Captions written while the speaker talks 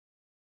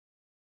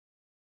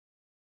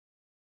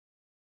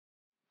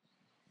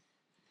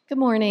Good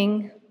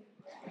morning.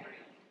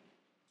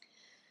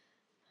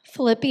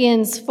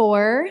 Philippians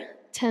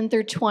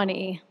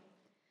 4:10-20.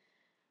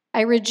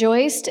 I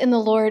rejoiced in the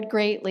Lord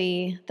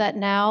greatly that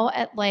now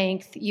at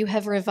length you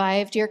have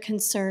revived your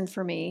concern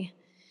for me.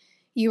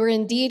 You were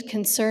indeed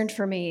concerned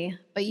for me,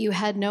 but you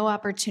had no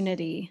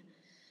opportunity.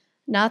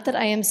 Not that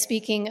I am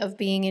speaking of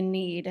being in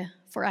need,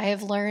 for I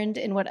have learned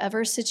in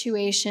whatever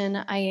situation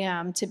I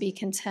am to be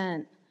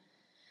content.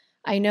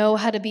 I know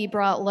how to be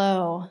brought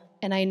low,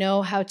 and I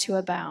know how to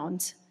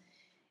abound.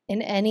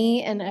 In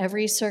any and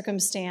every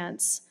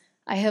circumstance,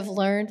 I have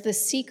learned the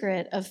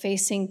secret of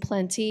facing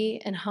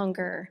plenty and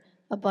hunger,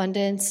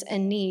 abundance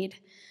and need.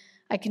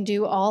 I can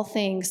do all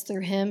things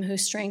through him who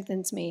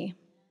strengthens me.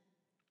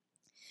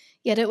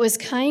 Yet it was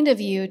kind of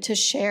you to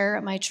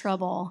share my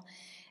trouble,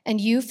 and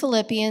you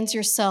Philippians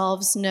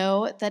yourselves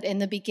know that in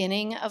the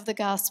beginning of the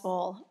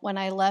gospel, when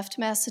I left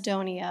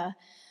Macedonia,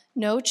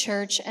 no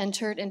church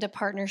entered into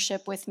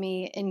partnership with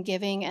me in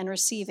giving and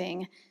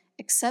receiving,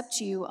 except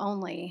you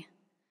only.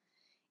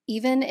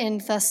 Even in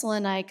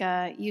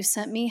Thessalonica, you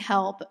sent me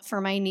help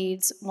for my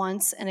needs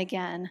once and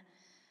again.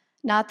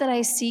 Not that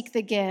I seek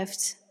the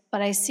gift,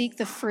 but I seek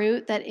the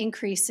fruit that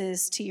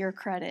increases to your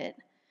credit.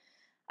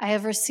 I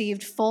have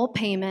received full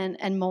payment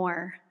and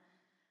more.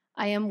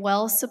 I am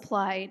well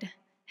supplied,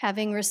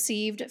 having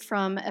received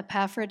from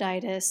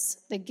Epaphroditus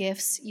the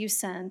gifts you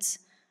sent,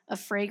 a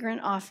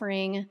fragrant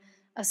offering,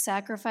 a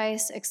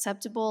sacrifice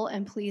acceptable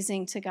and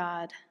pleasing to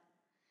God.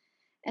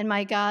 And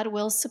my God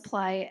will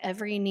supply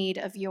every need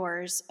of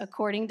yours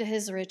according to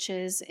his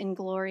riches in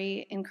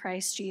glory in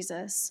Christ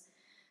Jesus.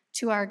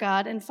 To our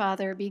God and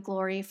Father be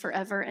glory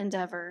forever and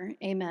ever.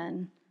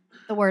 Amen.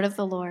 The word of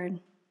the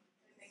Lord.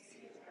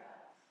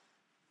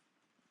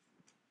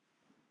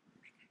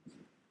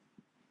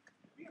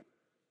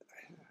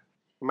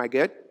 Am I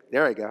good?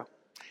 There I go.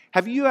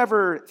 Have you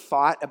ever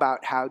thought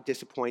about how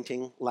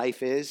disappointing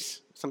life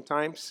is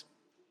sometimes?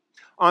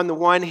 On the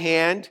one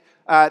hand,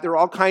 there are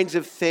all kinds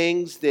of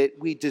things that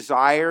we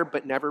desire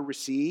but never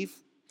receive.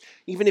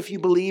 Even if you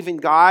believe in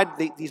God,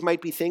 these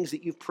might be things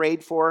that you've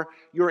prayed for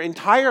your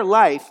entire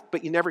life,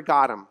 but you never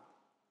got them.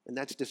 And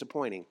that's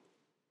disappointing.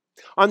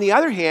 On the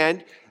other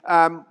hand,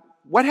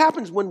 what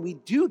happens when we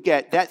do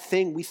get that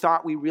thing we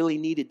thought we really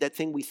needed, that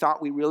thing we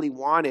thought we really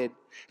wanted?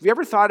 Have you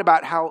ever thought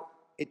about how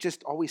it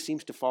just always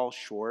seems to fall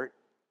short?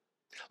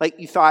 Like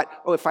you thought,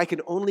 oh, if I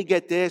could only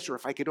get this or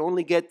if I could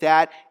only get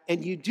that,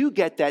 and you do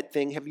get that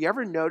thing. Have you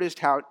ever noticed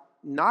how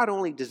not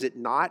only does it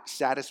not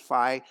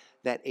satisfy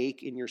that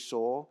ache in your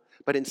soul,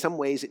 but in some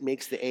ways it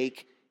makes the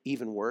ache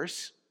even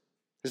worse?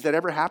 Has that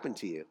ever happened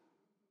to you?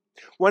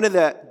 One of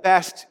the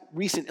best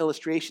recent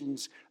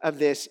illustrations of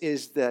this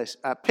is the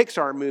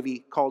Pixar movie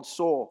called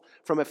Soul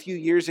from a few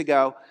years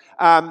ago.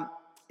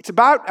 It's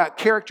about a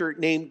character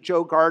named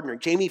Joe Gardner.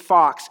 Jamie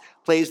Foxx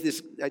plays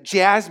this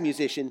jazz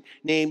musician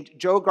named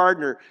Joe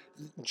Gardner.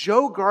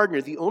 Joe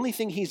Gardner, the only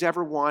thing he's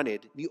ever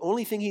wanted, the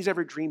only thing he's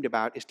ever dreamed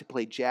about is to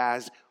play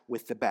jazz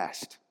with the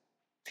best.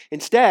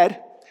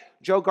 Instead,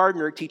 Joe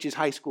Gardner teaches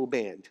high school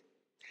band.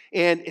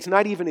 And it's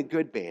not even a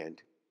good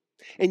band.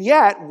 And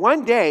yet,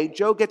 one day,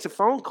 Joe gets a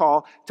phone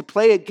call to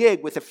play a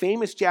gig with a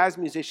famous jazz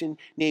musician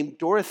named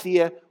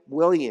Dorothea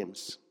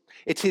Williams.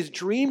 It's his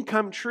dream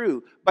come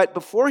true, but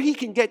before he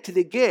can get to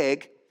the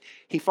gig,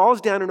 he falls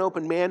down an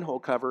open manhole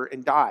cover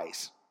and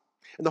dies.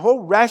 And the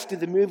whole rest of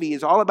the movie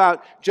is all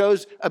about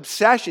Joe's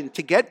obsession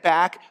to get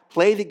back,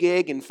 play the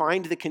gig, and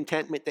find the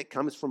contentment that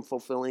comes from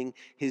fulfilling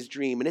his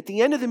dream. And at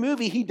the end of the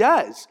movie, he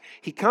does.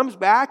 He comes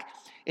back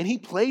and he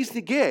plays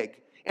the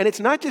gig. And it's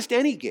not just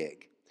any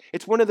gig.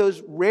 It's one of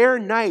those rare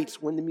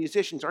nights when the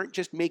musicians aren't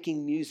just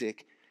making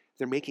music,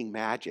 they're making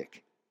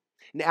magic.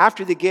 And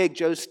after the gig,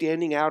 Joe's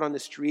standing out on the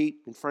street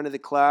in front of the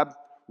club,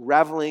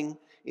 reveling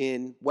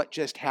in what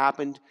just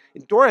happened.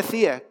 And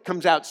Dorothea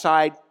comes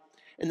outside,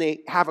 and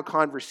they have a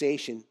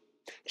conversation.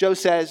 Joe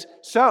says,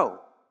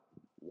 "So,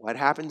 what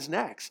happens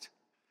next?"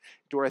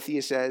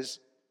 Dorothea says,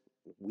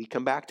 "We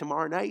come back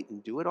tomorrow night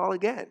and do it all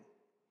again."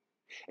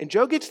 And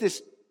Joe gets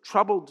this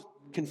troubled,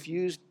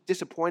 confused,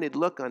 disappointed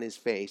look on his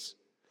face.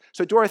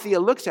 So Dorothea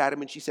looks at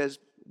him and she says,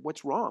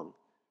 "What's wrong?"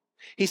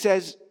 He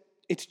says,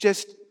 "It's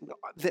just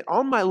that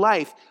all my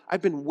life,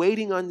 I've been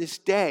waiting on this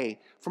day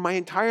for my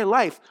entire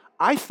life.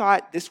 I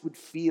thought this would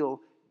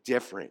feel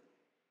different."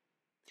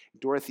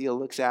 Dorothea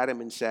looks at him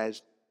and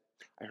says,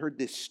 "I heard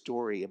this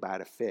story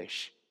about a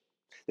fish.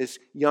 This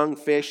young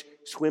fish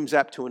swims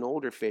up to an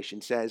older fish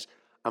and says,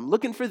 'I'm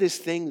looking for this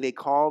thing they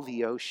call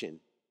the ocean.'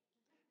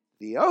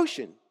 'The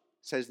ocean,'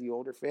 says the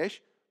older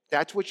fish.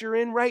 'That's what you're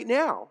in right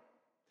now.'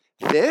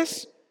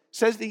 'This,'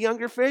 says the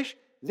younger fish,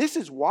 'this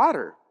is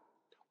water.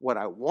 What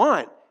I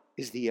want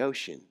is the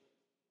ocean.'"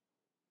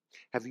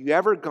 Have you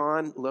ever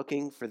gone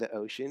looking for the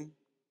ocean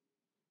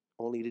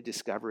only to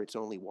discover it's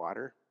only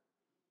water?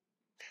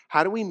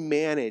 How do we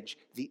manage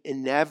the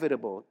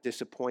inevitable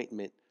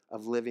disappointment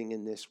of living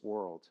in this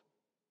world?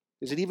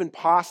 Is it even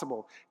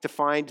possible to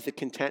find the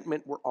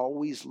contentment we're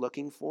always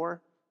looking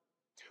for?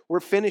 We're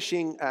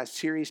finishing a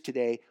series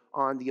today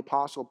on the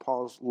Apostle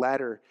Paul's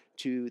letter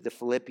to the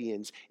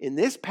Philippians. In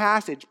this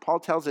passage, Paul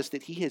tells us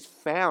that he has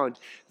found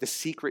the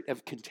secret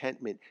of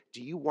contentment.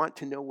 Do you want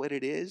to know what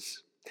it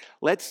is?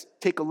 Let's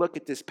take a look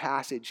at this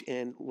passage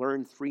and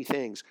learn three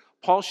things.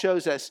 Paul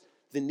shows us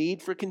the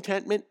need for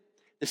contentment,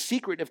 the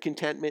secret of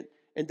contentment,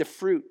 and the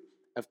fruit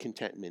of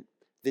contentment.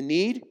 The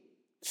need,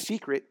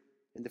 secret,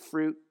 and the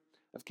fruit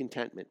of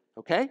contentment.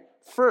 Okay?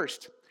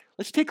 First,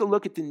 let's take a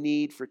look at the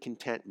need for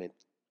contentment.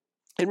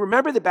 And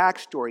remember the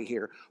backstory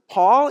here.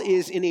 Paul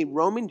is in a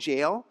Roman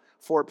jail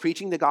for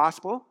preaching the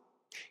gospel.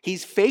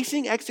 He's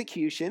facing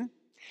execution,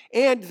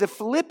 and the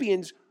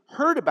Philippians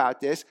heard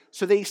about this,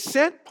 so they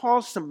sent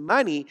Paul some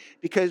money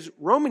because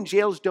Roman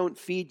jails don't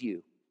feed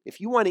you.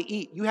 If you want to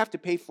eat, you have to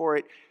pay for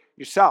it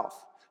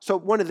yourself. So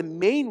one of the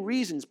main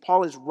reasons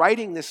Paul is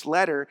writing this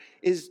letter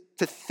is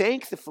to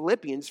thank the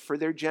Philippians for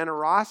their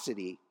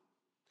generosity.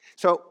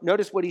 So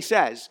notice what he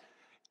says.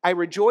 I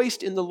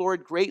rejoiced in the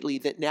Lord greatly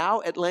that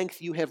now at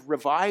length you have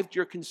revived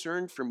your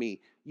concern for me.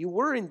 You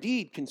were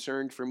indeed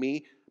concerned for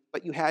me,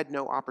 but you had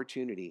no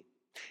opportunity.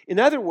 In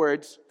other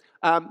words,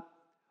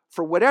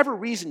 for whatever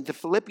reason, the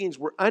Philippians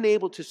were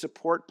unable to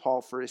support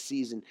Paul for a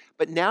season,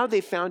 but now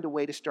they found a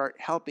way to start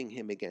helping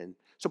him again.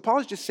 So Paul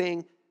is just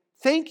saying,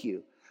 thank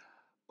you.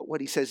 But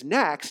what he says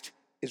next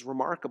is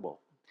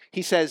remarkable.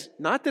 He says,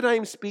 not that I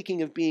am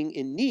speaking of being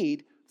in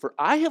need, for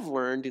I have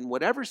learned in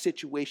whatever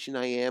situation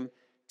I am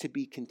to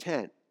be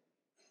content.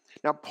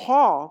 Now,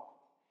 Paul,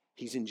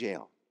 he's in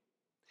jail.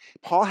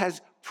 Paul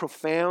has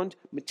profound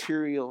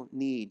material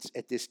needs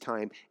at this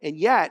time. And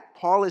yet,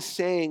 Paul is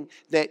saying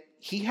that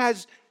he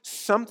has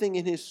something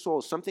in his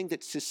soul, something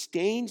that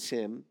sustains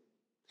him,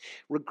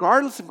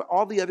 regardless of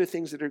all the other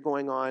things that are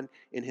going on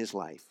in his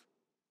life.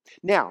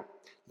 Now,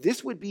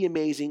 this would be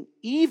amazing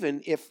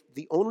even if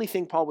the only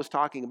thing Paul was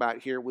talking about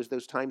here was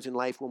those times in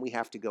life when we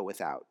have to go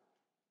without.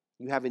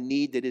 You have a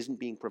need that isn't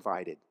being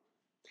provided.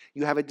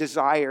 You have a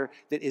desire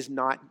that is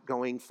not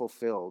going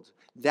fulfilled.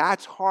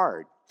 That's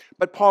hard.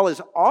 But Paul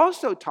is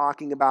also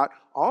talking about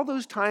all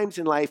those times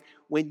in life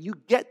when you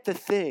get the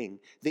thing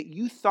that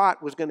you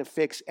thought was going to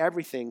fix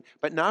everything,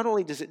 but not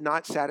only does it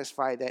not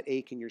satisfy that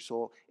ache in your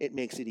soul, it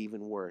makes it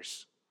even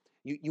worse.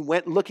 You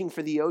went looking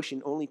for the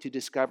ocean only to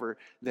discover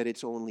that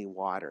it's only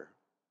water.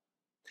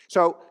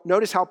 So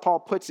notice how Paul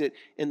puts it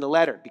in the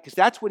letter, because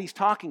that's what he's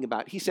talking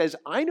about. He says,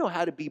 I know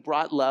how to be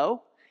brought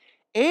low,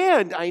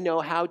 and I know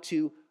how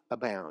to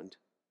abound.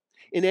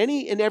 In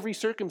any and every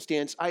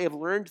circumstance, I have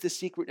learned the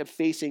secret of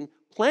facing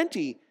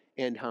plenty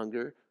and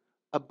hunger,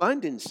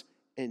 abundance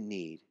and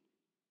need.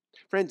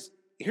 Friends,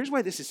 here's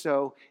why this is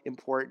so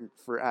important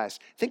for us.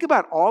 Think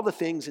about all the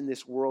things in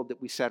this world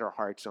that we set our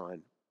hearts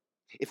on.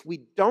 If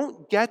we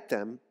don't get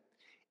them,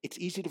 it's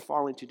easy to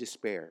fall into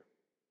despair.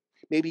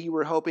 Maybe you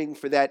were hoping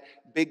for that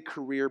big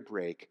career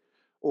break,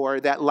 or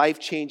that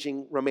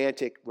life-changing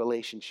romantic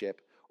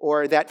relationship,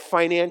 or that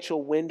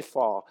financial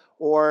windfall,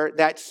 or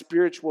that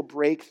spiritual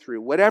breakthrough,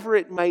 whatever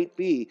it might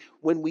be.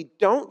 When we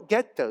don't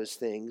get those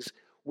things,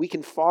 we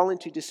can fall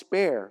into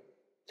despair.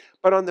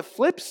 But on the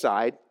flip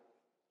side,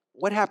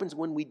 what happens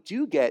when we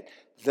do get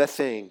the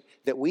thing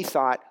that we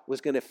thought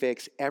was going to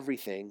fix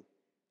everything,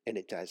 and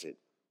it doesn't?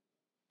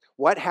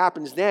 What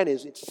happens then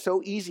is it's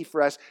so easy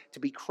for us to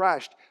be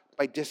crushed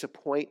by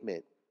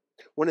disappointment.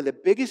 One of the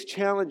biggest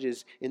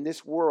challenges in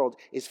this world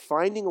is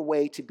finding a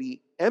way to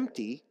be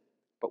empty,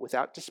 but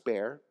without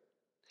despair,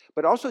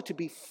 but also to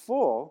be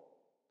full,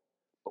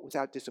 but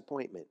without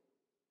disappointment.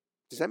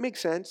 Does that make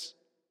sense?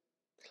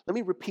 Let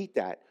me repeat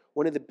that.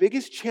 One of the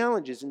biggest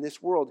challenges in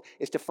this world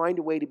is to find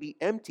a way to be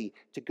empty,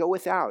 to go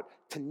without,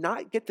 to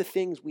not get the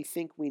things we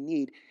think we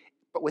need,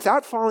 but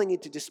without falling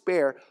into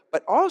despair,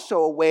 but also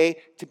a way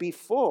to be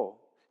full,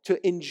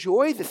 to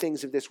enjoy the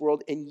things of this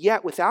world, and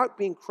yet without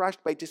being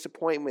crushed by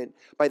disappointment,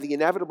 by the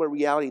inevitable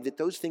reality that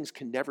those things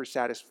can never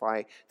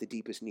satisfy the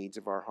deepest needs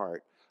of our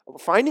heart.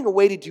 Finding a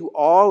way to do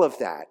all of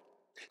that.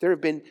 There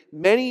have been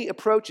many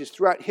approaches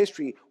throughout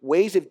history,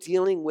 ways of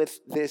dealing with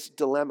this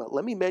dilemma.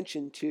 Let me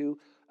mention two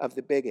of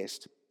the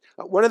biggest.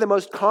 One of the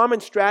most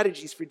common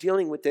strategies for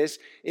dealing with this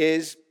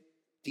is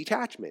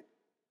detachment.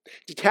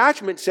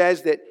 Detachment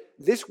says that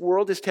this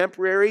world is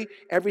temporary,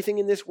 everything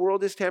in this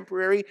world is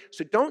temporary,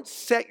 so don't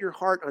set your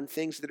heart on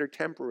things that are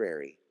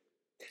temporary.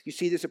 You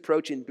see this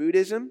approach in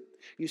Buddhism.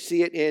 You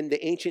see it in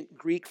the ancient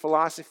Greek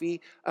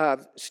philosophy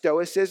of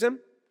Stoicism.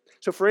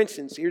 So for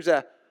instance, here's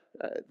the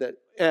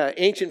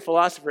ancient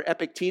philosopher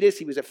Epictetus.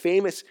 He was a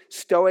famous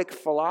Stoic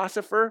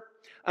philosopher.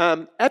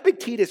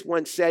 Epictetus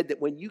once said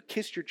that when you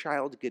kiss your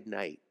child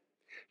goodnight,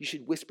 you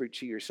should whisper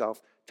to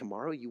yourself,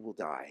 tomorrow you will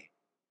die.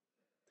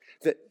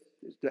 The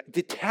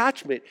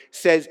detachment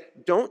says,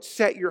 don't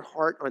set your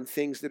heart on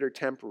things that are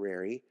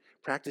temporary.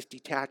 Practice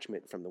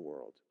detachment from the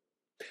world.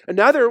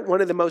 Another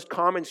one of the most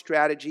common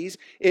strategies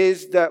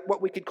is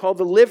what we could call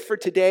the live for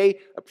today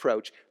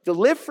approach. The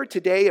live for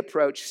today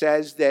approach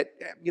says that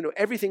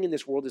everything in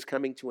this world is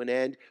coming to an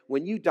end.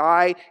 When you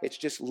die, it's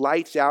just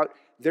lights out.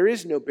 There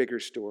is no bigger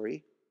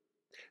story.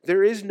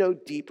 There is no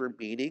deeper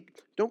meaning.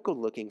 Don't go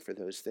looking for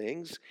those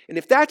things. And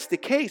if that's the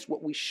case,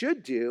 what we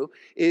should do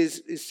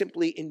is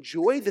simply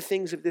enjoy the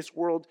things of this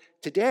world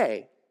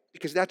today,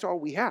 because that's all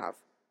we have.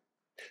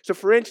 So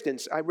for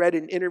instance, I read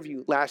an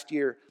interview last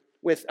year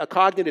with a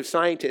cognitive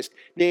scientist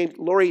named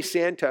Laurie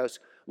Santos.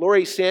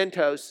 Laurie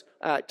Santos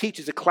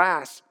teaches a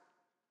class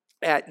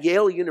at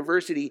Yale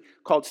University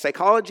called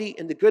Psychology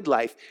and the Good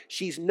Life.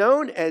 She's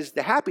known as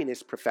the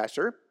happiness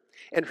professor,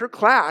 and her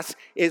class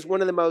is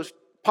one of the most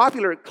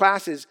popular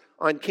classes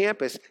on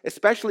campus,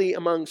 especially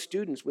among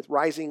students with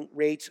rising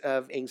rates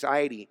of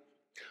anxiety.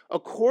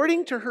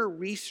 According to her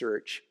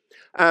research,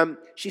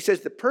 she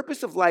says the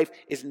purpose of life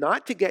is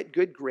not to get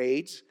good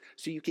grades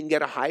so you can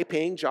get a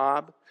high-paying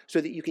job, so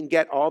that you can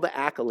get all the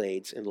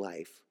accolades in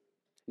life.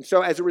 And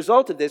so as a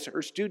result of this,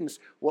 her students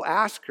will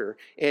ask her,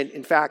 and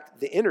in fact,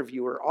 the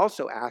interviewer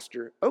also asked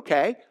her,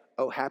 okay,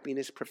 oh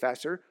happiness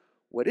professor,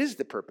 what is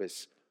the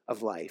purpose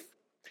of life?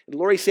 And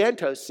Laurie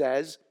Santos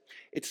says,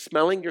 it's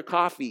smelling your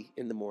coffee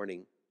in the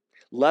morning,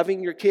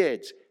 loving your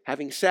kids,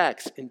 having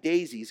sex and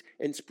daisies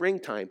and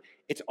springtime.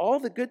 It's all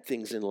the good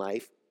things in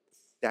life.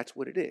 That's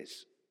what it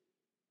is.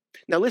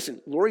 Now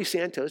listen, Laurie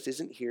Santos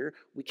isn't here.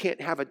 We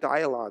can't have a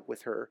dialogue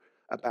with her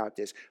about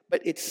this.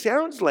 But it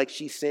sounds like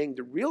she's saying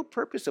the real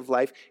purpose of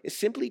life is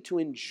simply to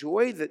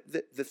enjoy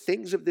the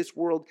things of this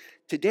world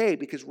today,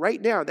 because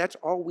right now that's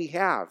all we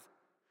have.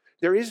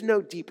 There is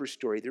no deeper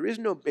story. There is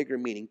no bigger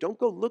meaning. Don't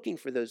go looking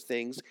for those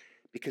things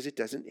because it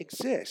doesn't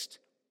exist.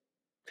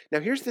 Now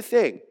here's the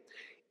thing.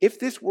 If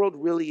this world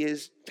really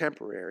is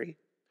temporary,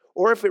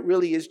 or if it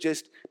really is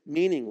just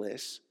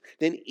meaningless,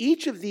 then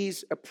each of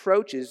these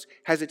approaches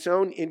has its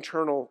own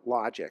internal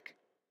logic.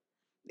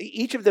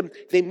 Each of them,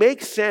 they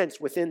make sense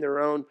within their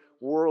own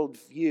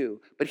worldview.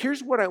 But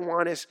here's what I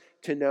want us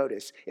to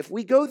notice. If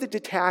we go the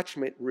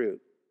detachment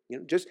route,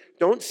 just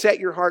don't set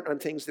your heart on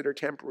things that are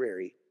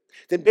temporary,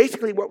 then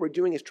basically what we're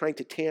doing is trying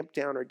to tamp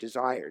down our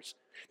desires.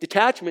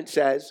 Detachment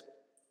says,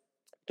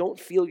 don't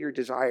feel your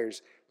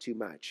desires too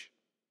much.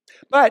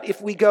 But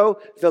if we go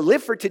the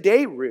live for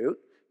today route,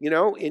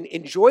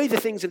 enjoy the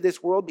things of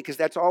this world because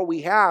that's all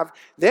we have,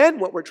 then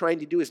what we're trying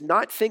to do is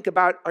not think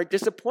about our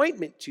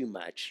disappointment too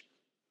much.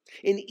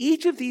 In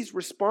each of these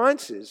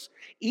responses,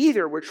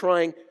 either we're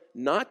trying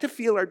not to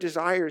feel our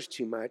desires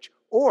too much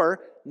or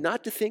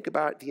not to think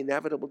about the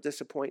inevitable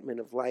disappointment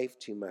of life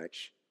too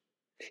much.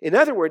 In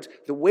other words,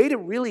 the way to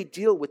really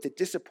deal with the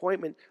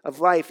disappointment of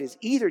life is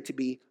either to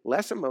be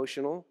less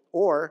emotional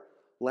or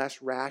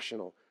less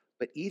rational.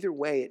 But either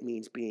way, it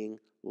means being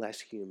less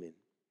human.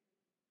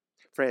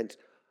 Friends,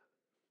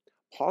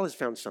 Paul has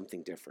found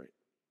something different.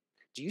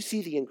 Do you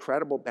see the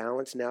incredible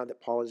balance now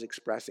that Paul is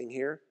expressing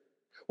here?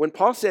 When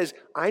Paul says,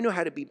 I know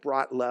how to be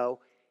brought low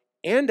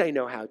and I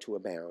know how to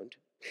abound,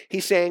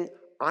 he's saying,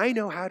 I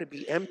know how to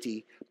be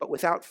empty, but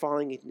without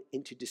falling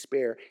into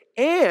despair.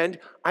 And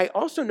I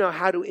also know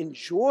how to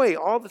enjoy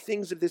all the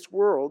things of this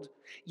world,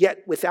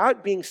 yet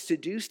without being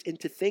seduced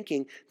into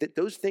thinking that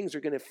those things are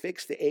going to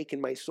fix the ache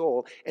in my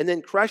soul and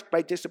then crushed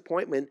by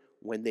disappointment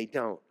when they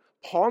don't.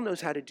 Paul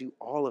knows how to do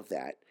all of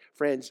that.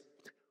 Friends,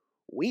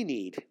 we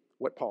need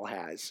what Paul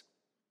has.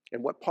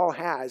 And what Paul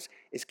has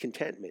is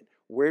contentment.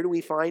 Where do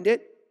we find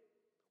it?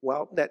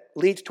 Well, that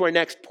leads to our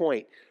next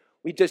point.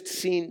 We've just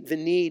seen the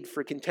need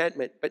for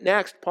contentment. But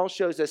next, Paul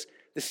shows us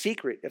the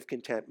secret of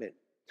contentment.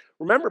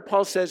 Remember,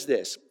 Paul says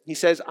this. He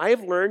says, I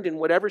have learned in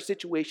whatever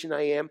situation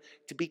I am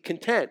to be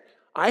content.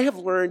 I have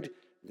learned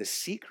the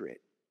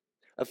secret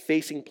of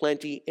facing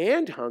plenty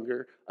and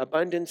hunger,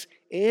 abundance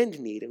and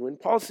need. And when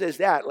Paul says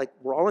that, like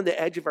we're all on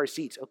the edge of our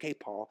seats. Okay,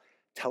 Paul,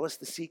 tell us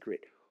the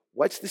secret.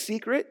 What's the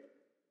secret?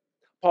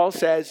 Paul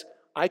says,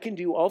 I can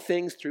do all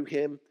things through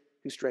him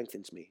who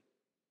strengthens me.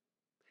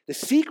 The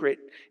secret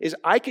is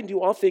I can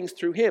do all things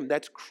through him.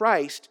 That's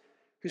Christ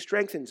who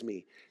strengthens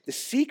me. The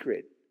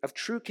secret of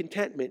true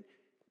contentment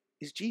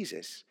is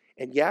Jesus.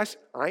 And yes,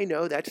 I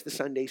know that's the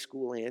Sunday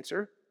school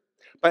answer,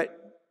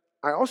 but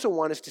I also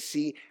want us to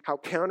see how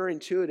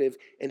counterintuitive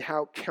and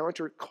how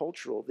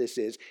countercultural this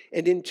is,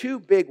 and in two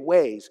big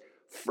ways.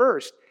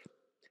 First,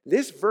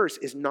 this verse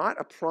is not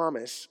a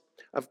promise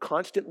of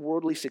constant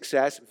worldly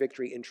success,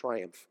 victory, and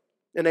triumph.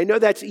 And I know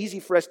that's easy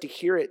for us to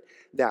hear it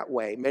that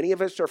way. Many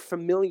of us are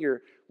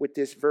familiar with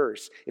this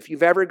verse. If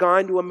you've ever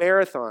gone to a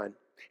marathon,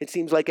 it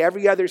seems like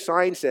every other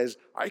sign says,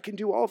 I can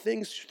do all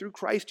things through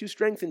Christ who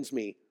strengthens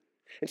me.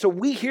 And so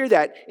we hear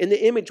that, and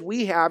the image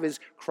we have is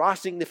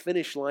crossing the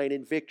finish line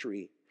in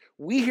victory.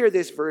 We hear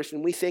this verse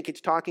and we think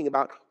it's talking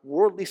about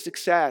worldly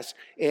success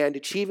and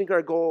achieving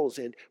our goals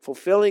and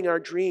fulfilling our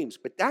dreams.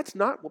 But that's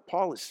not what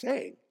Paul is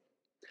saying.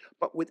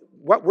 But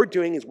what we're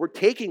doing is we're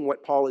taking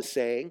what Paul is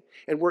saying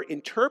and we're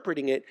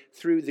interpreting it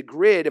through the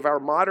grid of our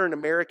modern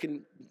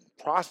American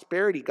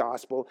prosperity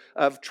gospel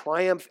of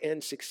triumph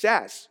and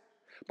success.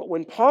 But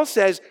when Paul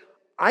says,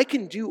 I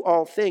can do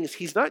all things,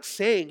 he's not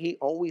saying he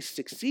always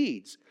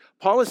succeeds.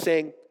 Paul is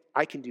saying,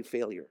 I can do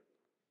failure.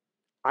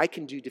 I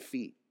can do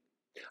defeat.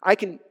 I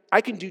can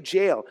do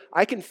jail.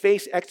 I can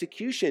face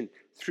execution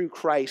through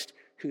Christ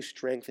who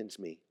strengthens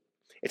me.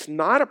 It's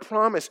not a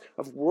promise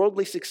of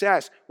worldly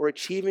success or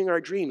achieving our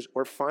dreams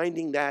or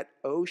finding that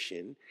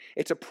ocean.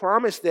 It's a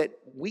promise that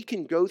we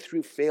can go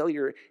through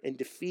failure and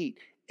defeat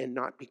and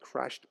not be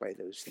crushed by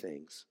those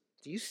things.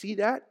 Do you see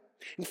that?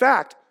 In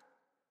fact,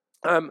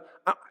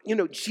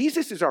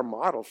 Jesus is our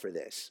model for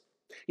this.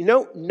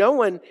 No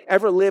one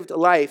ever lived a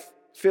life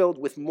filled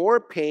with more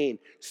pain,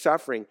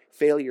 suffering,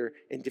 failure,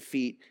 and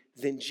defeat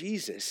than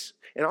Jesus.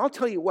 And I'll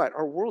tell you what,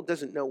 our world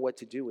doesn't know what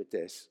to do with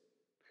this.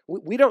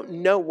 We don't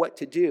know what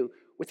to do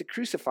with the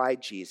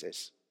crucified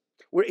Jesus.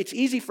 It's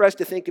easy for us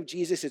to think of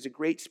Jesus as a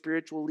great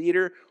spiritual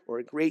leader or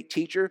a great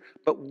teacher,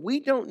 but we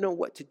don't know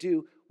what to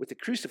do with the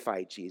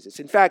crucified Jesus.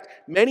 In fact,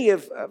 many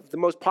of the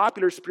most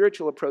popular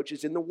spiritual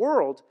approaches in the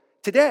world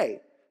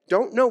today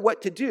don't know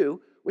what to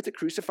do with the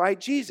crucified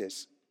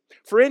Jesus.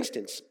 For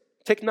instance,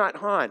 Thich Nhat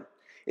Hanh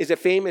was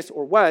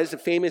a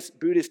famous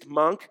Buddhist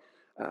monk,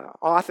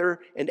 author,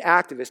 and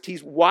activist.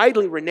 He's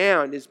widely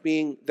renowned as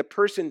being the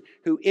person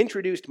who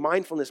introduced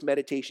mindfulness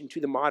meditation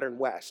to the modern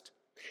West.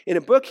 In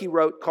a book he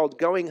wrote called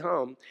Going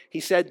Home,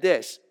 he said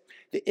this: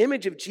 "The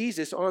image of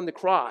Jesus on the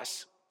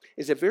cross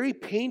is a very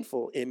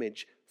painful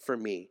image for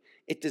me.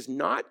 It does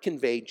not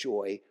convey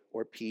joy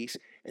or peace,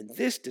 and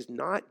this does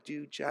not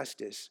do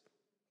justice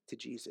to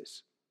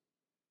Jesus."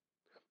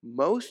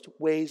 Most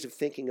ways of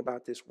thinking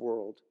about this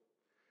world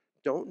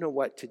don't know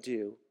what to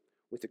do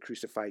with the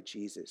crucified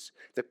Jesus.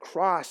 The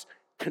cross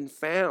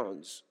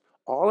confounds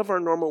all of our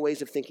normal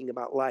ways of thinking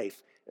about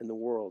life and the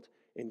world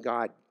and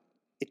God.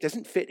 It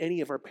doesn't fit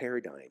any of our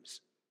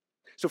paradigms.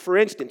 So, for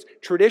instance,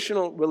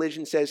 traditional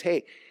religion says,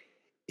 hey,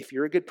 if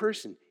you're a good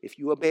person, if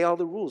you obey all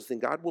the rules, then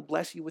God will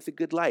bless you with a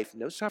good life.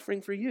 No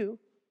suffering for you.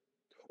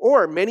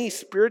 Or many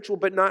spiritual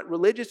but not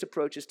religious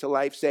approaches to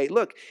life say,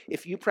 look,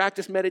 if you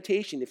practice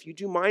meditation, if you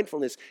do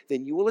mindfulness,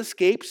 then you will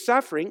escape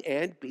suffering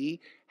and be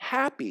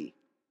happy.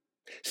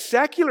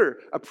 Secular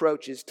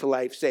approaches to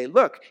life say,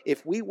 look,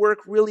 if we work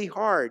really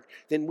hard,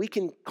 then we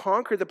can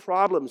conquer the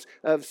problems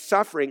of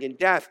suffering and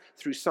death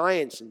through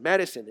science and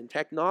medicine and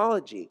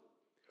technology.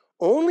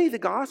 Only the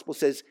gospel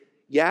says,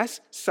 yes,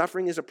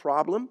 suffering is a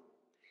problem,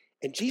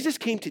 and Jesus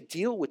came to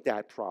deal with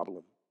that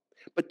problem.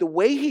 But the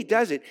way he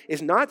does it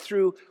is not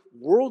through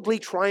worldly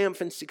triumph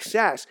and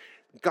success.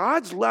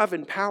 God's love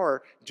and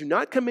power do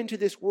not come into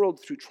this world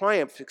through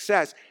triumph,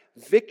 success,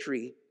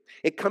 victory.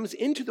 It comes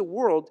into the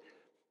world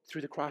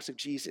through the cross of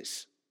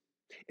Jesus.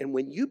 And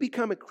when you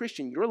become a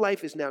Christian, your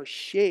life is now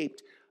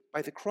shaped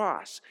by the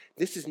cross.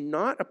 This is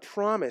not a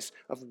promise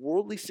of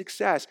worldly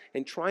success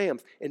and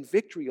triumph and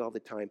victory all the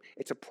time.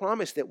 It's a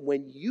promise that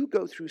when you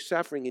go through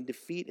suffering and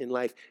defeat in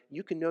life,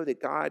 you can know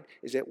that God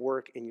is at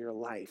work in your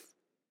life.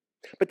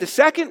 But the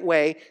second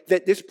way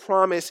that this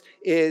promise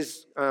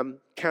is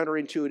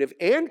counterintuitive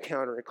and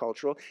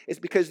countercultural is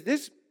because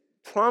this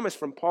promise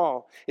from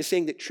Paul is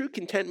saying that true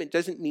contentment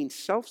doesn't mean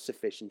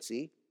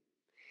self-sufficiency,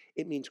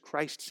 it means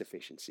Christ's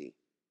sufficiency.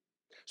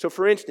 So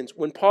for instance,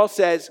 when Paul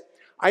says,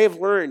 I have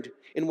learned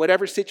in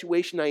whatever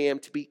situation I am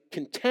to be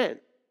content,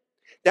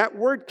 that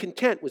word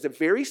content was a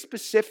very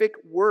specific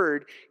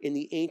word in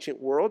the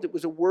ancient world. It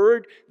was a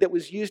word that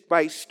was used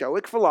by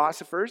Stoic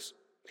philosophers,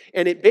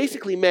 and it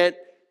basically meant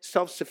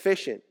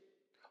self-sufficient.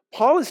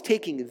 Paul is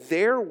taking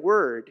their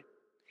word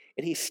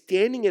and he's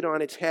standing it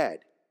on its head.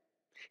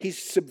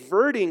 He's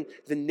subverting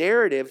the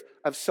narrative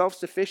of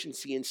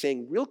self-sufficiency and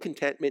saying real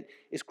contentment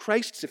is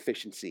Christ's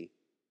sufficiency.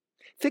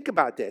 Think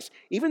about this.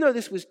 Even though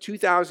this was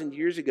 2,000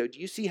 years ago, do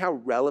you see how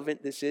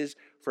relevant this is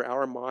for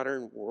our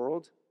modern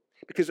world?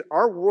 Because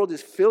our world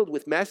is filled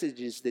with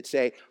messages that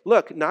say,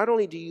 look, not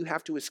only do you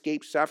have to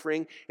escape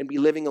suffering and be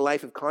living a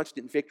life of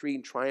constant victory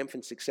and triumph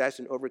and success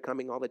and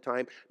overcoming all the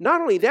time,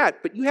 not only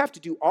that, but you have to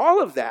do all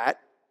of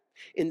that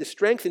in the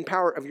strength and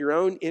power of your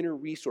own inner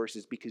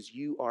resources because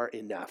you are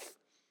enough.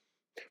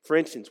 For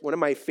instance, one of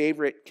my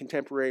favorite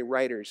contemporary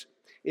writers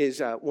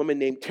is a woman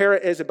named Tara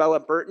Isabella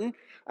Burton.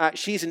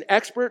 She's an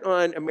expert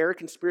on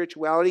American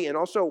spirituality and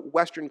also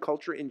Western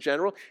culture in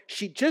general.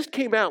 She just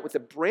came out with a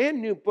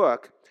brand new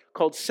book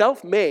called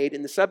Self-Made,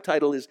 and the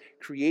subtitle is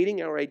Creating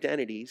Our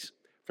Identities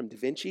from Da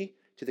Vinci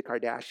to the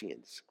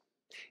Kardashians.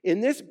 In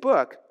this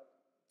book,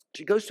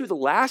 she goes through the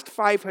last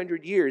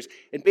 500 years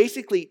and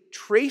basically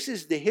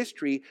traces the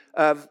history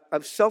of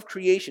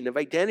self-creation, of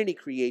identity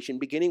creation,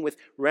 beginning with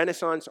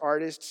Renaissance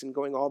artists and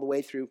going all the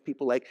way through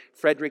people like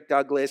Frederick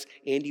Douglass,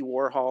 Andy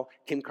Warhol,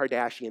 Kim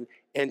Kardashian,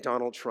 and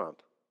Donald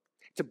Trump.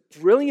 It's a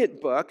brilliant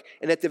book,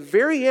 and at the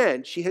very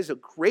end, she has a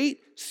great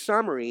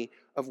summary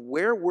of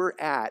where we're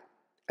at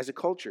as a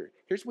culture.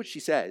 Here's what she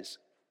says.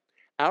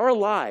 Our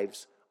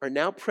lives are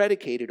now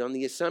predicated on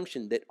the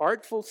assumption that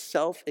artful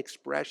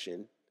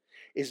self-expression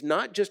is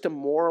not just a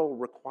moral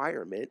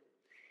requirement,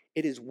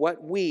 it is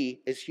what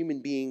we as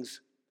human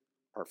beings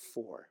are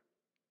for.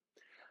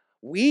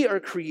 We are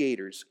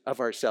creators of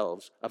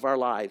ourselves, of our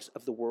lives,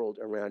 of the world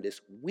around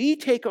us. We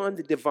take on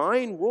the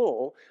divine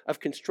role of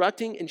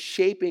constructing and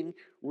shaping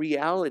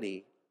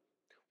reality.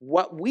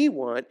 What we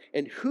want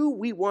and who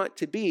we want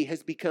to be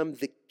has become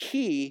the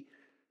key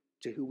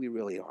to who we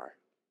really are.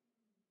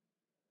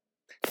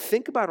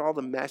 Think about all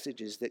the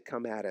messages that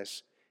come at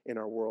us in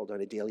our world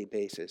on a daily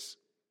basis.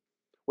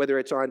 Whether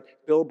it's on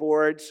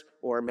billboards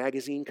or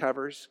magazine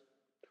covers,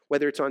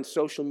 whether it's on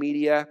social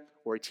media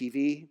or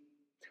TV,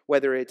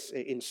 whether it's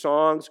in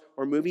songs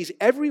or movies,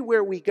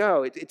 everywhere we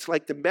go, it's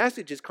like the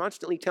message is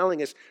constantly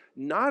telling us,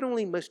 not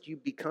only must you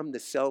become the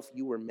self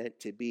you were meant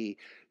to be,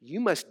 you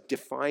must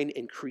define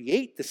and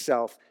create the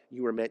self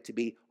you were meant to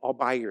be all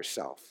by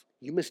yourself.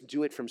 You must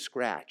do it from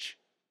scratch.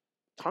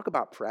 Talk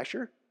about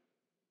pressure.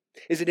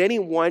 Is it any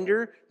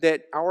wonder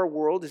that our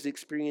world is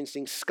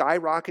experiencing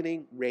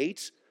skyrocketing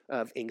rates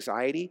of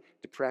anxiety,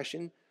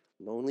 depression,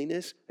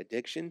 loneliness,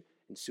 addiction,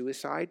 and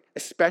suicide,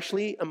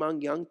 especially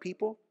among young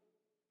people?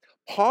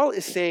 Paul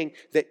is saying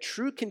that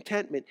true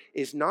contentment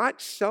is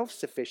not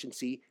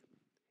self-sufficiency,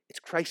 it's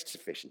Christ's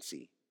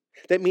sufficiency.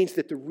 That means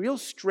that the real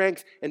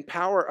strength and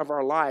power of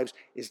our lives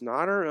is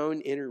not our own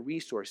inner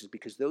resources,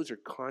 because those are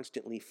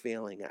constantly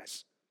failing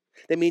us.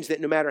 That means that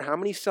no matter how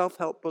many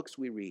self-help books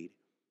we read,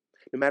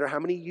 no matter how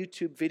many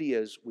YouTube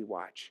videos we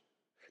watch,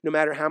 no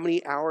matter how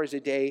many hours a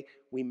day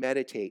we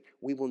meditate,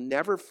 we will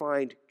never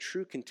find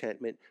true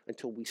contentment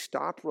until we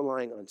stop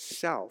relying on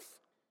self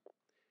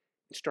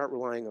and start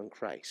relying on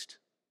Christ.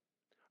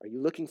 Are you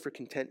looking for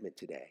contentment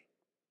today?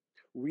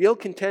 Real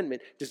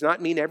contentment does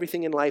not mean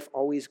everything in life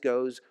always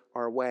goes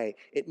our way.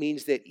 It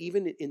means that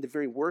even in the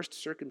very worst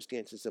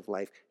circumstances of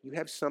life, you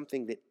have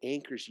something that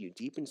anchors you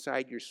deep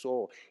inside your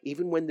soul,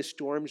 even when the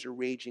storms are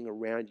raging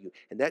around you.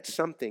 And that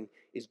something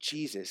is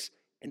Jesus,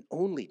 and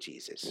only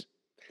Jesus.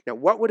 Now,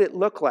 what would it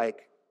look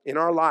like in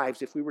our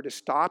lives if we were to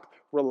stop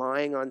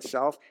relying on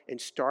self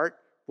and start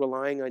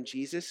relying on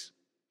Jesus?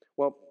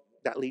 Well,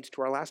 that leads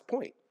to our last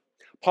point.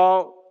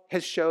 Paul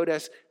has showed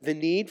us the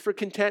need for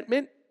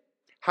contentment.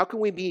 How can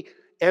we be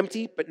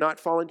empty but not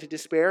fall into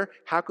despair?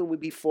 How can we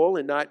be full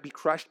and not be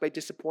crushed by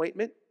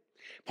disappointment?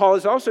 Paul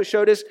has also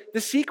showed us the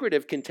secret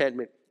of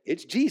contentment.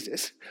 It's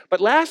Jesus.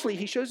 But lastly,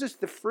 he shows us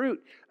the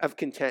fruit of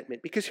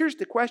contentment. Because here's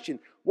the question: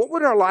 what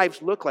would our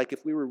lives look like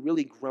if we were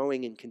really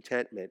growing in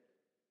contentment?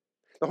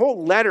 The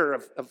whole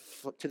letter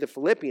to the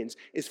Philippians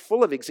is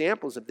full of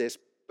examples of this.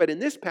 But in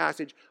this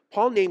passage,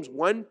 Paul names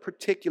one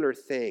particular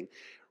thing.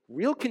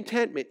 Real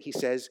contentment, he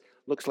says,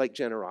 looks like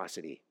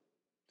generosity.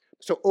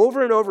 So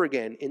over and over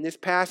again in this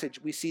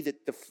passage, we see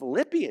that the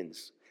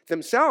Philippians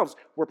themselves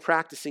were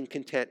practicing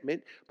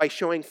contentment by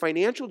showing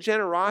financial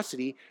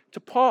generosity to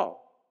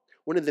Paul.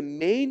 One of the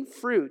main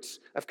fruits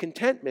of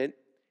contentment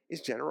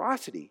is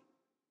generosity.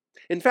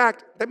 In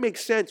fact, that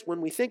makes sense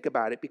when we think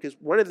about it, because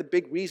one of the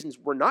big reasons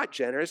we're not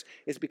generous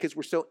is because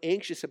we're so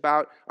anxious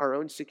about our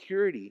own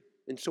security.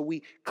 And so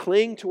we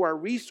cling to our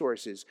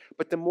resources.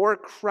 But the more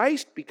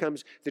Christ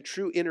becomes the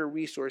true inner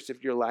resource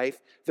of your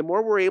life, the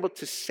more we're able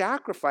to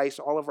sacrifice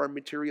all of our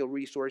material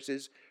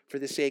resources for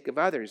the sake of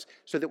others,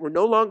 so that we're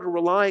no longer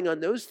relying on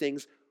those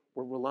things,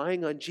 we're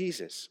relying on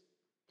Jesus.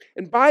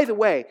 And by the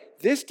way,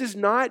 this does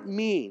not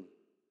mean,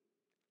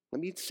 let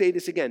me say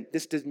this again,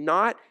 this does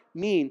not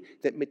mean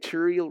that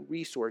material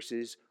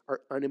resources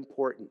are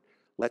unimportant.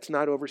 Let's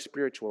not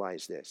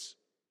over-spiritualize this.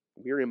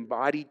 We're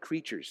embodied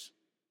creatures.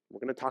 We're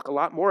going to talk a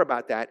lot more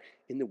about that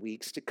in the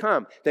weeks to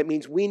come. That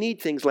means we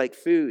need things like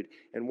food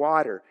and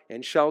water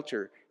and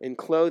shelter and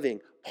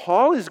clothing.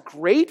 Paul is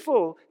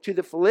grateful to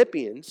the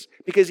Philippians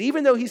because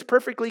even though he's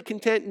perfectly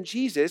content in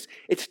Jesus,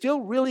 it's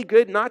still really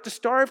good not to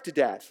starve to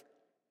death.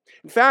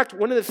 In fact,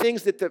 one of the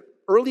things that the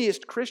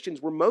earliest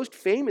Christians were most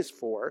famous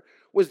for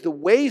was the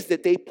ways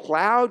that they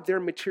plowed their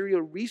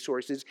material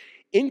resources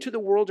into the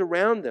world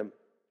around them.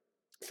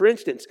 For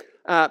instance,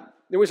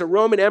 there was a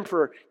Roman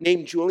emperor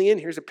named Julian.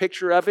 Here's a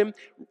picture of him.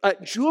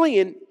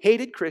 Julian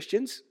hated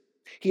Christians.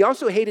 He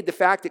also hated the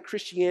fact that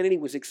Christianity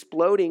was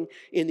exploding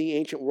in the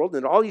ancient world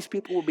and all these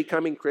people were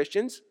becoming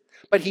Christians.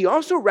 But he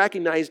also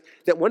recognized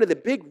that one of the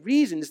big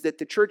reasons that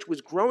the church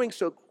was growing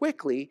so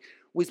quickly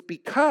was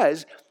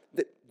because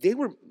they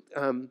were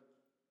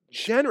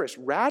generous,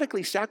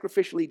 radically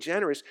sacrificially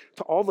generous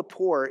to all the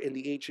poor in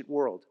the ancient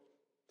world.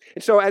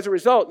 And so as a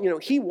result,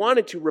 he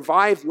wanted to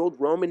revive the old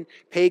Roman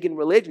pagan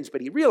religions,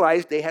 but he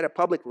realized they had a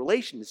public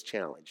relations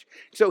challenge.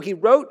 So he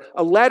wrote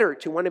a letter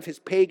to one of his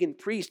pagan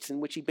priests in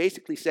which he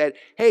basically said,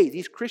 hey,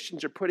 these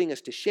Christians are putting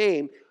us to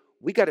shame.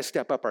 We got to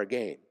step up our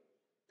game.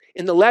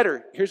 In the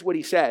letter, here's what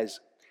he says: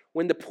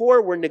 when the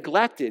poor were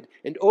neglected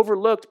and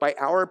overlooked by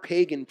our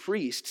pagan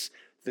priests,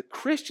 the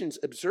Christians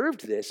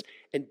observed this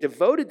and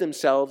devoted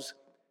themselves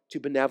to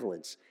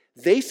benevolence.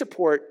 They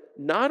support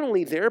not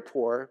only their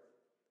poor,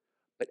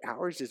 but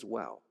ours as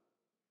well.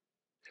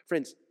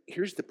 Friends,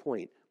 here's the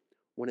point.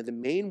 One of the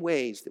main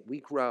ways that we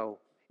grow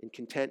in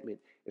contentment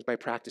is by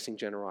practicing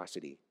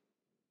generosity.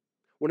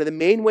 One of the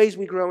main ways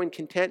we grow in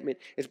contentment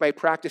is by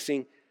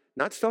practicing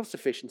not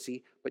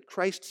self-sufficiency, but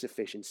Christ's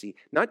sufficiency.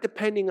 Not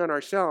depending on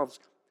ourselves,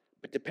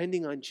 but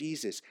depending on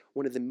Jesus.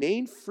 One of the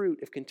main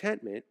fruit of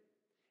contentment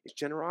is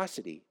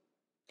generosity.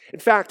 In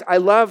fact, I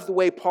love the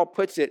way Paul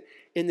puts it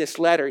in this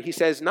letter. He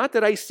says, not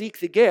that I seek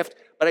the gift,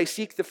 but I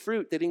seek the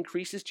fruit that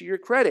increases to your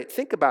credit.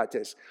 Think about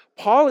this.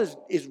 Paul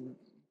is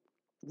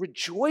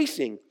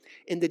rejoicing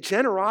in the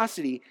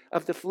generosity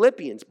of the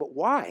Philippians. But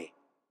why?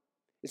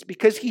 It's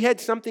because he had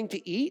something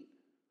to eat?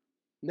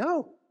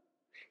 No.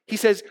 He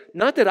says,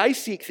 not that I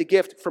seek the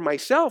gift for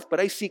myself, but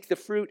I seek the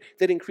fruit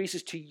that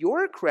increases to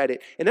your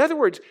credit. In other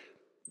words,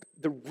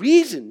 the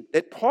reason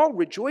that Paul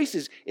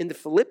rejoices in the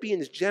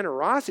Philippians'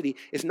 generosity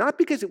is not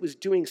because it was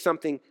doing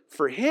something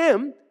for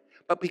him,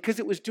 but because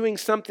it was doing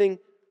something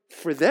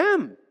for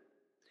them.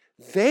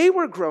 They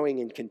were growing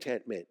in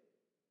contentment.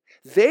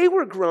 They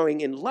were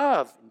growing in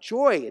love, and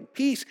joy, and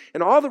peace,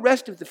 and all the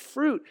rest of the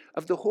fruit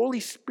of the Holy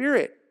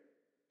Spirit.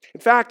 In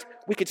fact,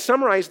 we could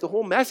summarize the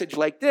whole message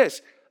like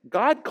this.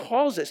 God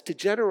calls us to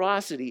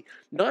generosity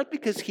not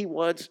because he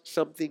wants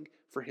something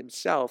for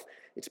himself,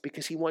 it's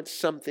because he wants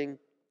something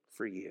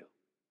for you.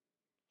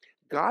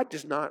 God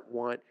does not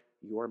want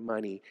your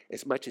money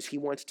as much as he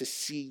wants to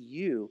see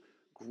you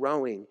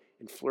growing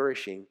and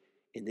flourishing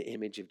in the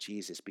image of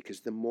Jesus.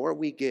 Because the more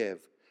we give,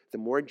 the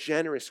more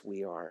generous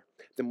we are,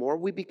 the more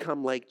we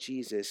become like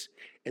Jesus,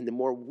 and the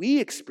more we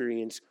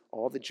experience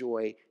all the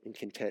joy and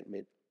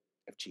contentment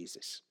of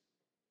Jesus.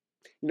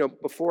 You know,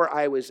 before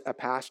I was a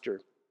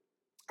pastor,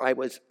 I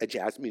was a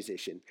jazz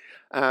musician,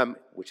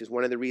 which is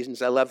one of the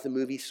reasons I love the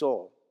movie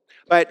Soul.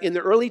 But in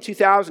the early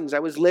 2000s, I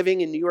was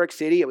living in New York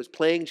City. I was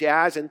playing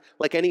jazz, and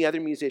like any other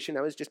musician,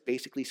 I was just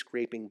basically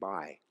scraping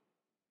by.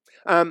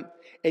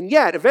 And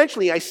yet,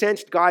 eventually, I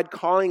sensed God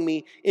calling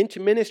me into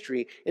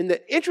ministry. And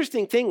the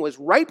interesting thing was,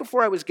 right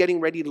before I was getting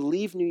ready to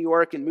leave New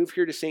York and move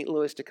here to St.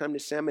 Louis to come to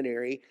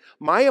seminary,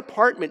 my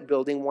apartment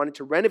building wanted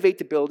to renovate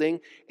the building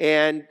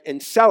and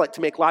sell it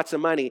to make lots of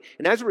money.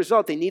 And as a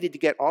result, they needed to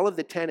get all of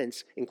the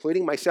tenants,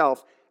 including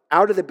myself,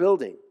 out of the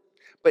building.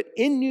 But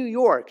in New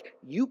York,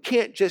 you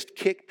can't just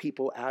kick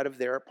people out of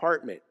their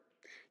apartment.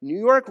 New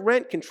York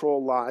rent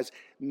control laws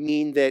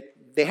mean that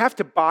they have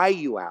to buy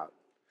you out.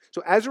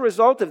 So as a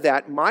result of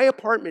that, my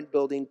apartment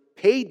building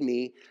paid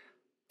me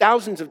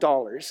thousands of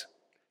dollars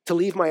to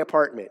leave my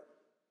apartment.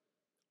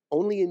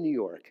 Only in New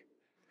York.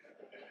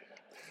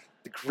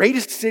 The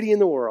greatest city in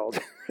the world.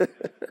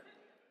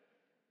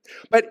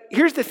 But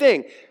here's the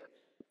thing.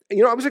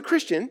 You know, I was a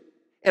Christian,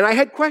 and I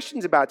had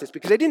questions about this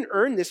because I didn't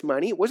earn this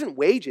money. It wasn't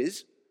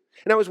wages.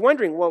 And I was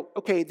wondering, well,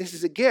 okay, this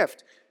is a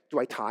gift. Do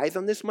I tithe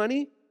on this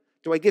money?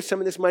 Do I give some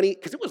of this money?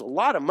 Because it was a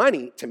lot of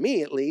money, to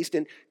me at least.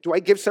 And do I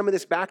give some of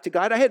this back to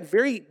God? I had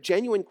very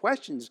genuine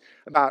questions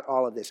about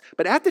all of this.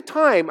 But at the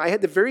time, I had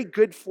the very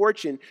good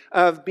fortune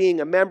of being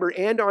a member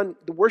and on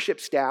the worship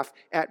staff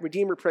at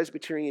Redeemer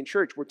Presbyterian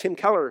Church, where Tim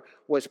Keller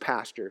was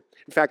pastor.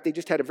 In fact, they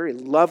just had a very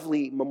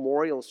lovely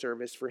memorial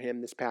service for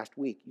him this past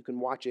week. You can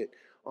watch it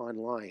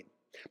online.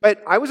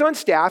 But I was on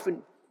staff,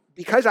 and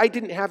because I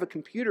didn't have a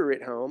computer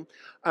at home,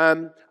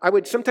 I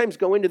would sometimes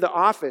go into the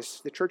office,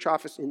 the church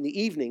office, in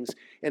the evenings,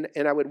 and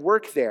I would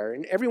work there.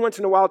 And every once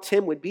in a while,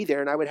 Tim would be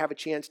there, and I would have a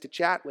chance to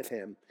chat with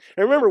him. And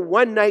I remember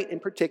one night in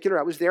particular,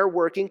 I was there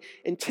working,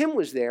 and Tim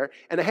was there,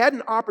 and I had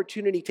an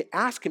opportunity to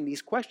ask him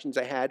these questions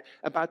I had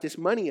about this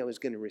money I was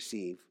going to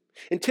receive.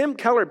 And Tim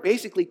Keller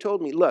basically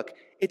told me, look,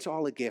 it's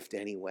all a gift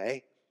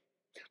anyway.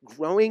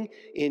 Growing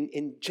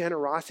in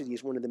generosity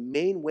is one of the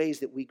main ways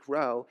that we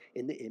grow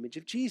in the image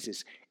of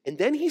Jesus. And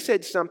then he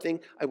said something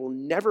I will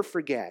never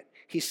forget.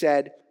 He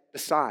said,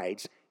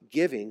 besides,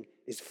 giving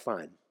is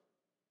fun.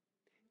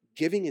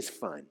 Giving is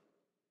fun.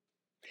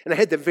 And I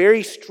had the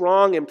very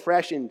strong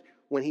impression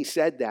when he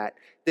said that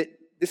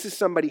this is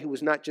somebody who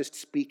was not just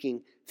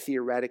speaking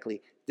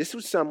theoretically. This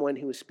was someone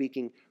who was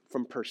speaking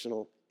from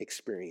personal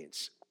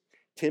experience.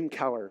 Tim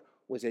Keller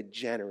was a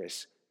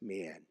generous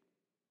man.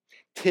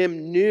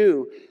 Tim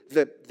knew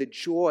the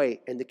joy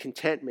and the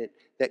contentment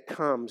that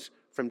comes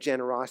from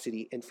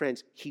generosity. And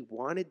friends, he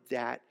wanted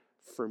that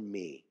for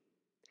me.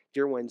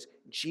 Dear ones,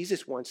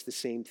 Jesus wants the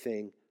same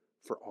thing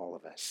for all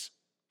of us.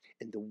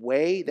 And the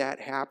way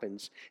that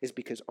happens is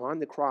because on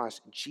the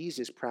cross,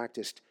 Jesus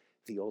practiced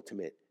the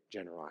ultimate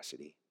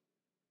generosity.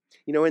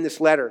 You know, in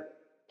this letter,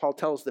 Paul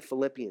tells the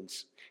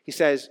Philippians, he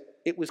says,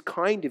 it was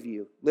kind of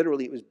you,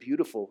 literally it was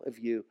beautiful of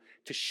you,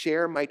 to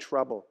share my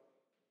trouble.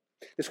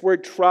 This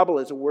word trouble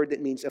is a word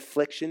that means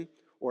affliction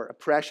or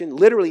oppression.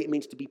 Literally, it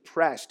means to be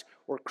pressed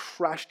or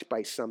crushed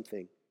by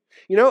something.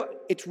 You know,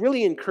 it's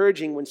really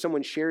encouraging when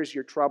someone shares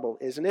your trouble,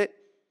 isn't it?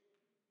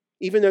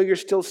 Even though you're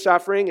still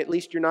suffering, at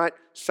least you're not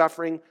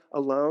suffering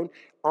alone.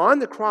 On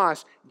the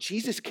cross,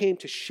 Jesus came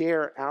to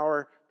share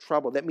our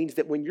trouble. That means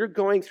that when you're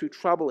going through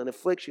trouble and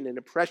affliction and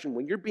oppression,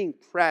 when you're being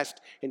pressed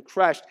and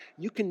crushed,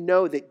 you can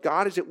know that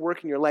God is at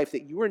work in your life,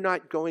 that you are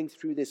not going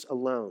through this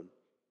alone.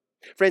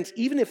 Friends,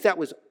 even if that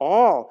was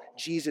all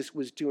Jesus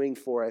was doing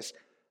for us,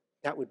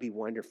 that would be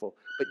wonderful.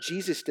 But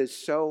Jesus does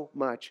so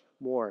much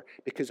more.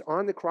 Because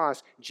on the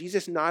cross,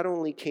 Jesus not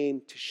only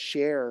came to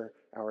share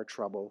our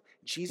trouble,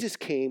 Jesus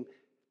came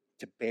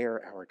to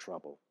bear our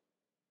trouble.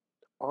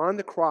 On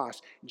the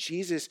cross,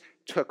 Jesus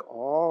took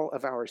all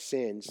of our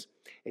sins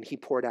and he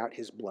poured out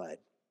his blood.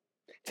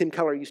 Tim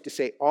Keller used to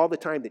say all the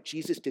time that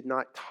Jesus did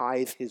not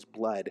tithe his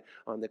blood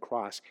on the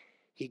cross.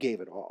 He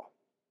gave it all.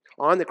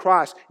 On the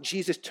cross,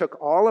 Jesus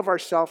took all of our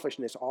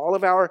selfishness, all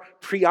of our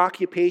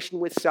preoccupation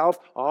with self,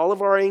 all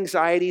of our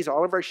anxieties,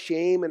 all of our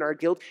shame and our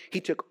guilt. He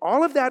took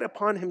all of that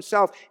upon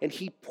himself and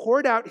he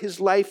poured out his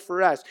life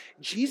for us.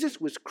 Jesus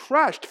was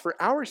crushed for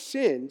our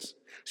sins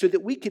so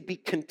that we could be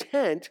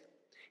content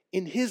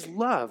in his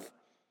love.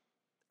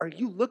 Are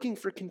you looking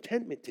for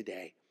contentment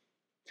today?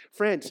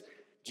 Friends,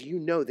 do you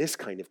know this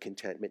kind of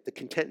contentment? The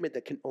contentment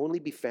that can only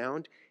be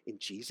found in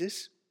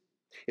Jesus?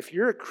 If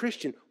you're a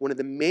Christian, one of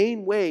the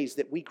main ways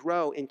that we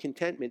grow in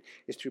contentment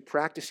is through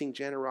practicing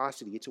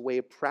generosity. It's a way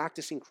of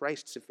practicing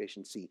Christ's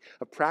sufficiency,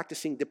 of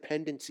practicing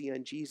dependency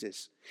on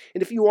Jesus.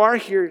 And if you are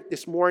here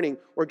this morning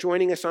or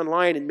joining us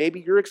online and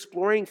maybe you're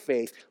exploring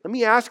faith, let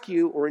me ask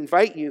you or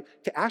invite you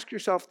to ask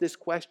yourself this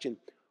question: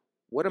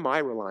 what am I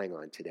relying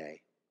on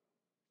today?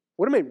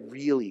 What am I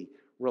really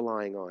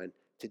relying on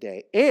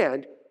today?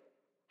 And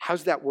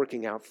how's that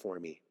working out for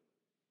me?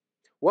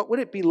 What would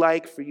it be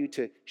like for you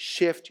to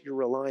shift your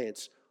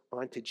reliance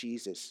onto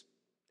Jesus?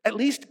 At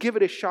least give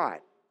it a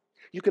shot.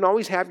 You can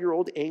always have your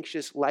old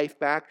anxious life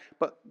back,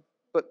 but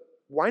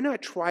why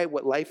not try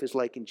what life is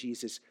like in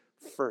Jesus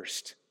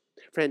first?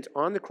 Friends,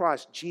 on the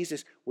cross,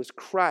 Jesus was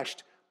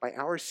crushed by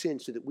our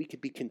sins so that we could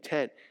be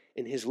content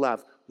in his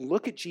love.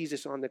 Look at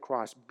Jesus on the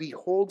cross.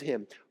 Behold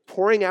him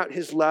pouring out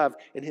his love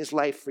and his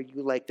life for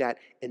you like that.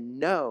 And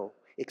know,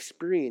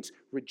 experience,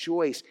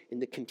 rejoice in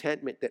the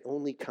contentment that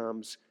only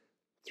comes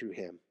through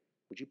him.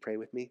 Would you pray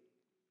with me?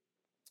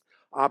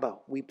 Abba,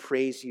 we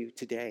praise you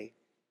today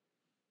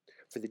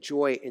for the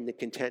joy and the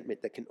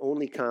contentment that can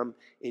only come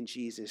in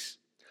Jesus.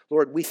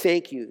 Lord, we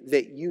thank you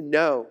that you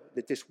know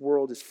that this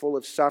world is full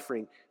of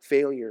suffering,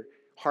 failure,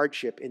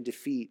 hardship, and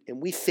defeat. And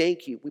we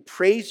thank you, we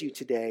praise you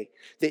today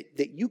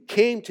that you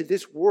came to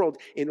this world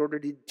in order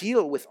to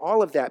deal with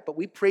all of that. But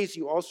we praise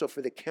you also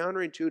for the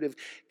counterintuitive,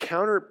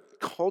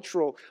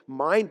 countercultural,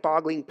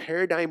 mind-boggling,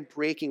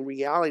 paradigm-breaking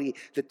reality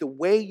that the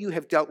way you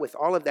have dealt with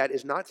all of that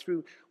is not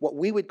through what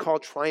we would call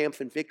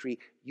triumph and victory.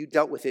 You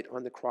dealt with it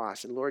on the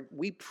cross. And Lord,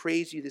 we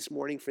praise you this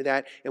morning for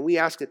that. And we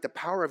ask that the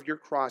power of your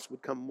cross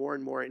would come more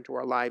and more into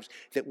our lives,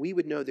 that we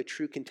would know the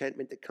true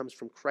contentment that comes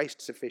from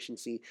Christ's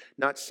sufficiency,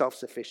 not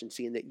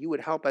self-sufficiency, and that you would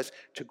help us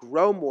to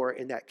grow more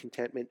in that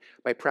contentment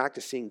by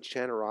practicing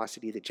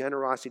generosity, the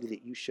generosity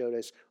that you showed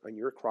us on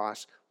your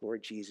cross,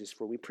 Lord Jesus.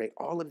 For we pray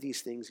all of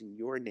these things in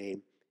your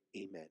name.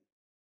 Amen.